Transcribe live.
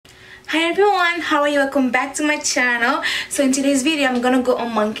Hi everyone, how are you? Welcome back to my channel. So in today's video I'm gonna go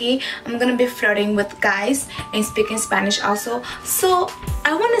on Monkey. I'm gonna be flirting with guys and speaking Spanish also. So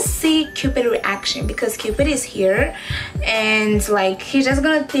I want to see Cupid reaction because Cupid is here and like he's just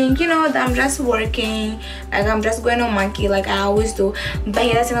gonna think, you know, that I'm just working, like I'm just going on Monkey like I always do, but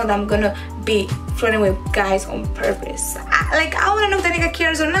he doesn't know that I'm gonna be flirting with guys on purpose. I want to know if that nigga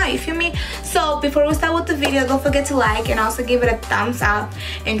cares or not, you feel me? So before we start with the video, don't forget to like and also give it a thumbs up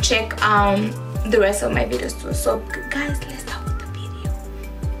and check the rest of my videos too. So guys, let's start with the video.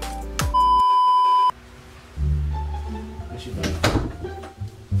 What you doing?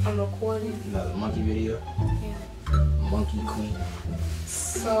 I'm recording. Another monkey video? Yeah. Monkey queen.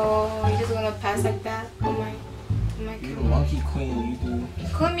 So you're just gonna pass like that? Oh my You the monkey queen, you do.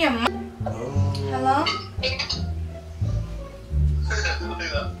 Call me a monkey. Oh. Hello?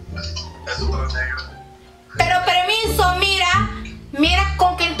 Pero permiso, mira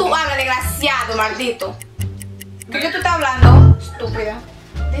con quién tú hablas, desgraciado, maldito. ¿De qué tú estás hablando, estúpida?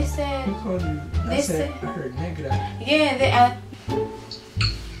 They said, I heard nigga. yeah, they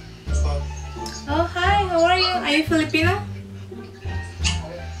oh, hi, how are you? Are you Filipino?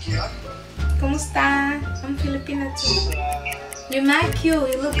 ¿Cómo está? I'm Filipina too. You're mad cute,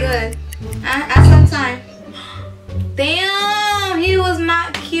 you look good. At some time. Damn, he was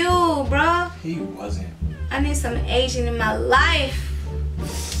not cute, bro. He wasn't. I need some Asian in my life.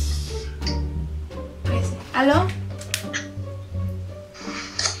 ¿Aló?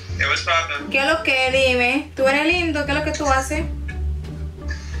 Hey, what's poppin'? ¿Qué es lo que? Dime. ¿Tú eres lindo? ¿Qué es lo que tú haces?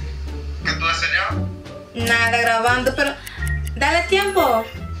 ¿Qué tú haces ya? Nada, grabando, pero... Dale tiempo.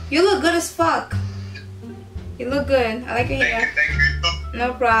 You look good as fuck. You look good. I like your hair. Thank you.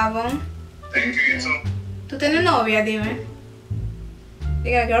 No problem. Thank you, you too. ¿Tú tienes novia? Dime.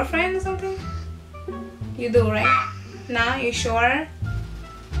 You got a girlfriend or something? You do, right? Nah, you sure?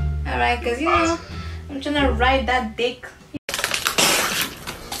 Alright, cause you know, I'm trying to ride that dick.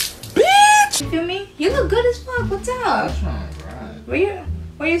 Bitch! You feel me? You look good as fuck. What's up? I'm trying to ride.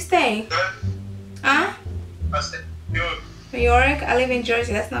 Where you stay? Huh? I said, New York. New York? I live in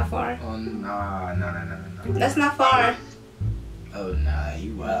Jersey. That's not far. Oh, nah. That's not far. Oh, nah,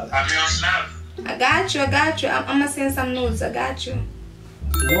 you wild. I be on Snap. I got you. I'm gonna send some nudes. I got you.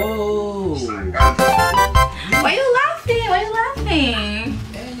 Whoa. Why you laughing?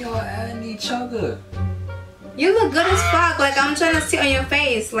 And y'all adding each other. You look good as fuck. Like I'm trying to see on your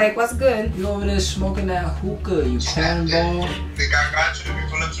face. Like what's good? You over there smoking that hookah, you cornball. Think I got you. If you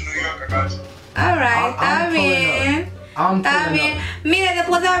pull up to New York, I got you. Alright, está I'm bien. I'm Está pulling bien. up. Mira,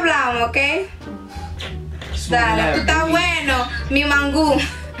 después hablamos, ¿ok? Smoking Dale, that tú estás booty- bueno, mi mangú.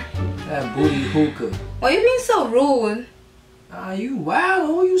 That booty hookah. Why you being so rude? Ah, you wild.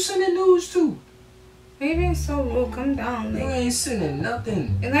 Who you sending news to? Why you being so rude? Calm down. You Like, ain't sending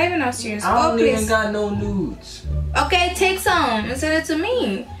nothing. it's not even that serious. I Oh, don't even please. got no nudes. Okay, take some and send it to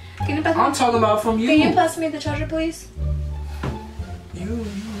me. Can you pass I'm me? talking about from you. Can you pass me the charger, please? You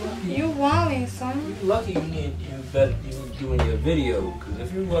lucky. You walling, son. You lucky you doing your video. Cause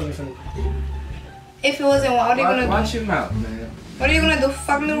if you wasn't from, If it wasn't, what are you gonna watch do? your mouth, man. What are you gonna do?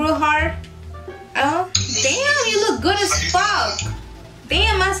 Fuck me real hard? Oh, damn, you look good as fuck.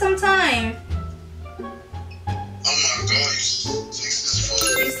 Damn, I some time. Oh my god, you sexy as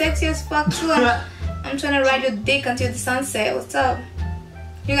fuck. You sexy as fuck too. I'm trying to ride your dick until the sunset. What's up?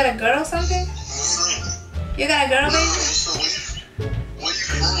 You got a girl or something? What's up? You got a girl, baby? What's up? Where you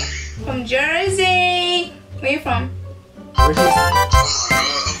from? From Jersey. Where you from? Where's this? Oh my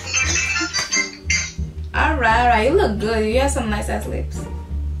god. Alright. You look good. You have some nice ass lips.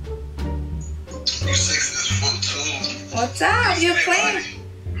 You sexy as fuck too. What's up? You playing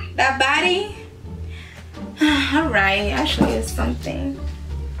that body? Alright. Actually, it's something.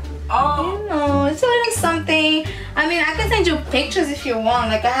 Oh, You know, it's a little something. I mean, I can send you pictures if you want.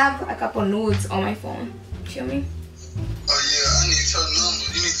 Like, I have a couple nudes on my phone. Feel me? Oh yeah, I need your number.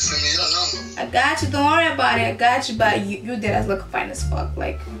 You need to send me your number. I got you. Don't worry about it. I got you. But you did us look fine as fuck.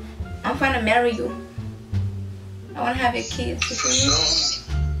 Like, I'm trying to marry you. I want to have your kids. You For feel me?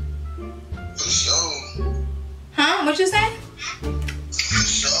 sure. For sure. Huh? What you say? For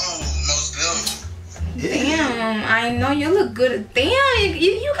sure. Most definitely. Damn, I know you look good. Damn,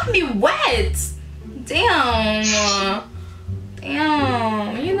 you got me wet. Damn.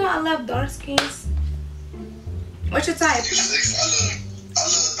 Damn. You know I love dark skins. What's your type? You sexy. I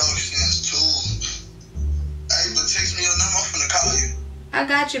love dark skins too. Hey, but text me your number. I'm finna call you. I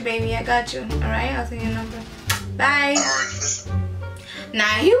got you, baby. I got you. Alright, I'll send you a number. Bye. Alright, Nah,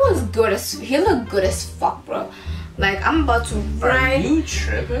 he looked good as fuck, bro. Like, I'm about to are ride. you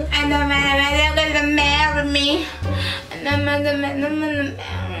tripping? And the man gonna marry me. And the man gonna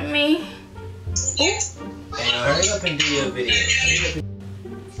marry me. can do your video.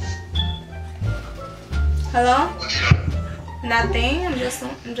 Hello? Nothing. I'm just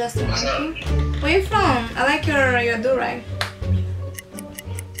a monkey. Where you from? I like your do-rag.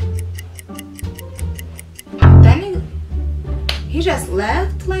 That nigga, he just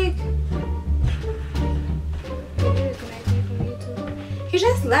left. Like, he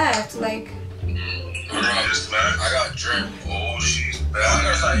just left. Like. I got drip. Oh, she's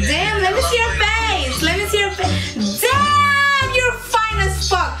bad. Damn, let me see your face. Let me see your face. Damn, you're fine as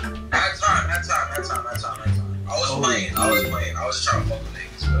fuck. That time. I was trying to fuck with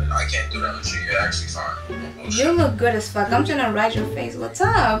niggas, but I can't do that with you. You're actually fine. You look good as fuck. I'm trying to ride your face. What's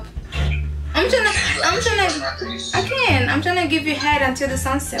up? I'm trying to give you head until the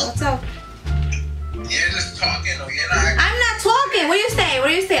sunset. What's up? You're just talking, or you're not. I'm not talking. Where you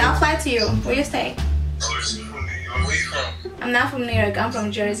stay? I'll fly to you. Where you stay? Oh, it's from New York. Where you from? I'm not from New York. I'm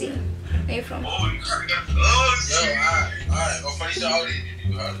from Jersey. Where you from? Oh, you alright. Well, funny story. How old are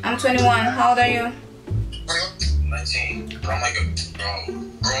you? I'm 21. How old are you? 19. I'm like a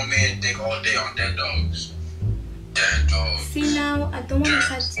grown man dick all day on dead dogs. Dead dogs. See now, I don't want to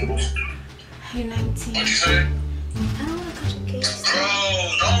touch you. You're 19. What'd you say? I don't want to touch your kids. Bro,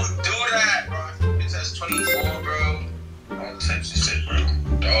 don't do that, bro. It says 24, bro. Don't touch this shit, bro.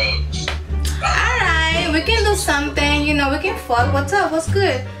 Dogs. Alright, we can do something. You know, we can fuck. What's up? What's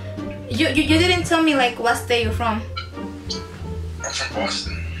good? You didn't tell me like what state you're from. I'm from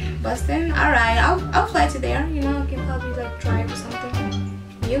Boston. Boston? Alright, I'll fly to there. You know, I can help you like drive or something.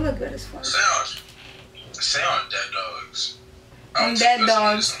 You look good as fuck. Say on dead dogs. On dead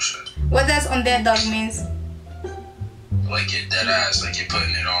dogs. What does on dead dog means? Like you're dead ass, like you're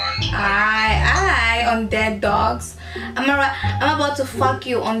putting it on. Aye, on dead dogs. I'm about to fuck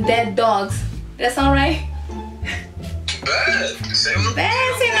you on dead dogs. That sound right? Bad. Say no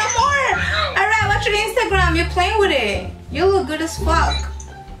more. Alright, what's your Instagram? You're playing with it. You look good as fuck.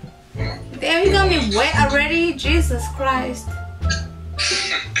 Damn, you got me wet already? Jesus Christ.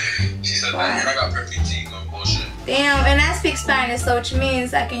 She said that, I got perfect teeth, no bullshit. Damn, and I speak Spanish, so which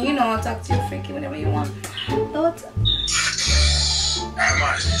means I can, you know, talk to you freaky whenever you want. What? I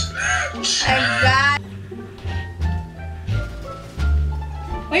might Snapchat. I got.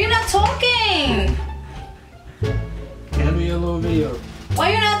 Why you not talking? Handle your little video.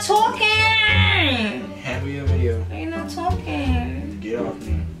 Why you not talking? Handle your video. Why you not talking? Get off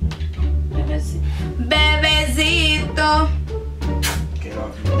me. Bebecito. Get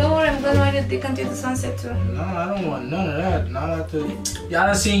off me. Don't worry, I'm gonna ride a dick until the sunset too. No, I don't want none of that. Not after. Y'all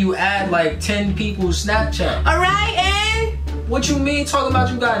done seen you add like 10 people's Snapchat. Alright, and? What you mean talking about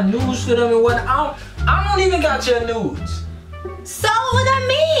you got nudes for them and what? I don't even got your nudes. So what that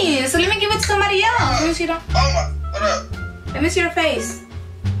means? So let me give it to somebody else. Let me see that. Oh my, what up? Let me see your face.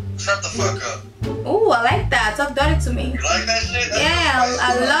 Shut the fuck up. Ooh, I like that. Talk dirty to me. You like that shit? Yeah,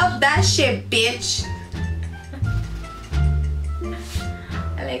 I love that shit, bitch.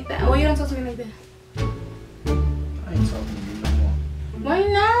 I like that. Why you don't talk to me like that? I ain't talking to you no more. Why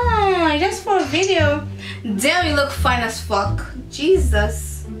not? Just for a video. Damn, you look fine as fuck.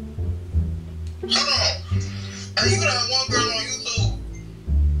 Jesus. Hold on. Are you that one girl on YouTube?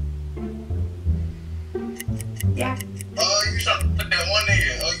 Yeah. Oh, you trying to put that one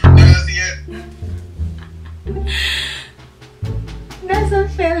nigga? Oh, you nasty yet? That's a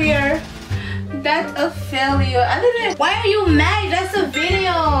failure. That's a failure. I didn't. Why are you mad? That's a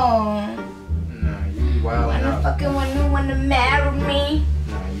video. Nah, you wildin' out. Fucking wanna marry me.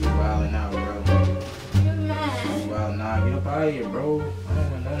 Nah, you wildin' out, bro. You're mad. You wildin' out. Get up out of here, bro. I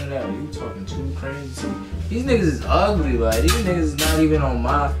don't want none of that. You talking too crazy. These niggas is ugly, like these niggas is not even on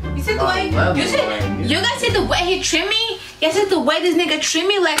my. You see the way level, you guys see the way he trim me? You see the way this nigga trim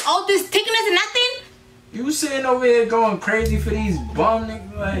me? Like all this thickness and nothing? You sitting over here going crazy for these bum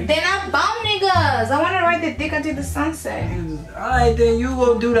niggas, like. They're not bum niggas. I wanna ride the dick until the sunset. Alright, then you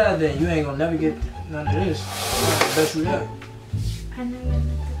go do that then. You ain't gonna never get none of this. That's you yet. I know you're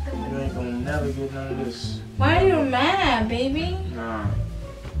not. You ain't gonna never get none of this. Why are you mad, baby? Nah.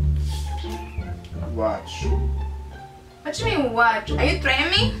 Watch. What you mean watch? Are you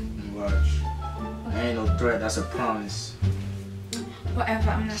threatening me? Watch. That ain't no threat, that's a promise.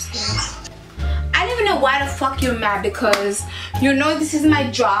 Whatever, I'm not scared. I don't even know why the fuck you're mad, because you know this is my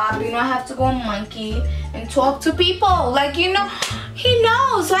job. You know I have to go monkey and talk to people. Like, you know, he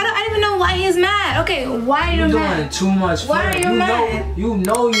knows. So I don't even know why he's mad. Okay, why are you mad? You're doing too much. Why are you mad? You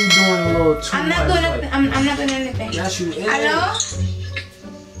know you're doing a little too much. I'm not doing anything. I'm not doing anything. Yes, you is. Hello?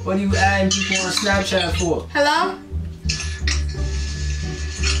 What are you adding people on Snapchat for? Hello?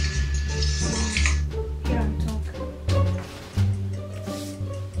 You don't talk.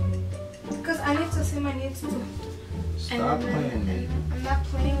 Because I need to see my needs too. Stop playing with me. I'm not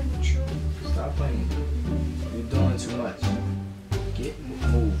playing with you. Stop playing with me. You're doing too much.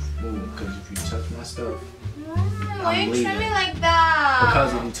 Move. Because if you touch my stuff, Why you treat me like that?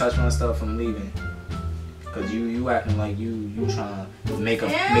 Because if you touch my stuff, I'm leaving. Because you acting like you trying to make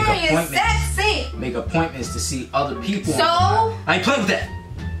appointments. Sexy. Make appointments to see other people. So? I ain't playing with that.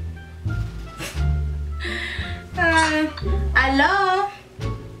 Hello?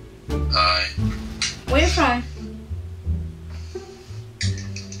 Hi. Where you from?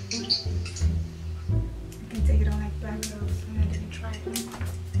 I can take it on like black girls. I'm not gonna try it.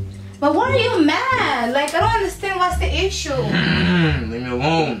 But why are you mad? Like, I don't understand what's the issue. Leave me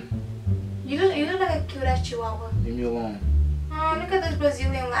alone. You look like a cute ass chihuahua. Leave me alone. Oh, look at those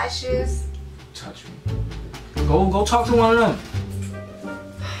Brazilian lashes. Touch me. Go talk to one of them.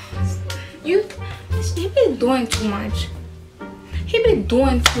 He be doing too much. He be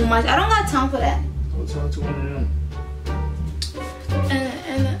doing too much. I don't got time for that. Go talk to one of them.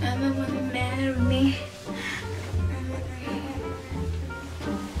 And I wanna marry me.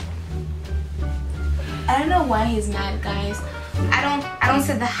 I don't know why he's mad, guys. I don't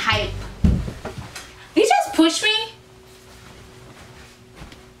see the hype. Did you just push me?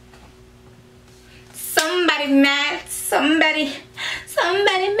 Somebody mad. Somebody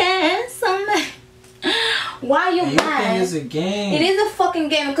mad. Somebody. Why are you mad? You think it's a game? It is a fucking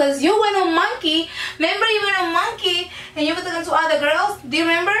game because you went on Monkey. Remember you went on Monkey and you were talking to other girls? Do you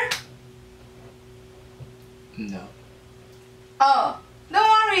remember? No. Oh, don't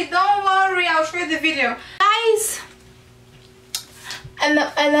worry. I'll show you the video, guys. And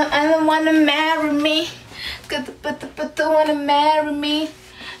I wanna marry me. But wanna marry me.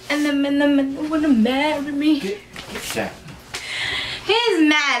 And the wanna marry me. Get that. He's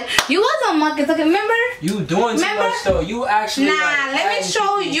mad. You was on Monkey talking. Remember? You doing too much though. You actually. Nah, like, let me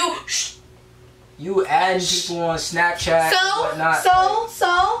show you. You adding people on Snapchat and whatnot.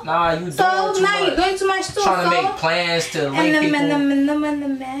 Nah, you doing too much. You're doing too much too. Trying to make plans to link people.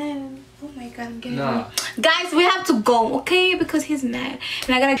 Oh my god, I'm getting mad. Guys, we have to go, okay? Because he's mad.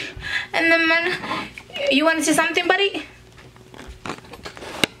 And I gotta. And then, man, you want to say something, buddy?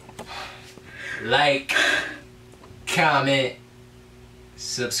 Like, comment,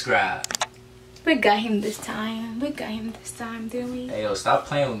 subscribe. We got him this time. Didn't we? Hey, yo, stop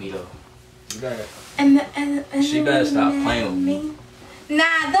playing with me though. You better. And She better stop playing with me.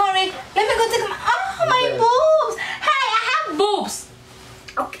 Nah, don't worry. Let me go take my. Oh, my boobs. Hey, I have boobs.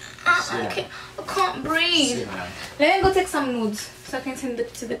 Okay. I can't breathe. Let me go take some nudes so I can send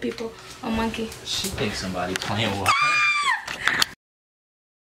it to the people on Monkey. She thinks somebody playing with her.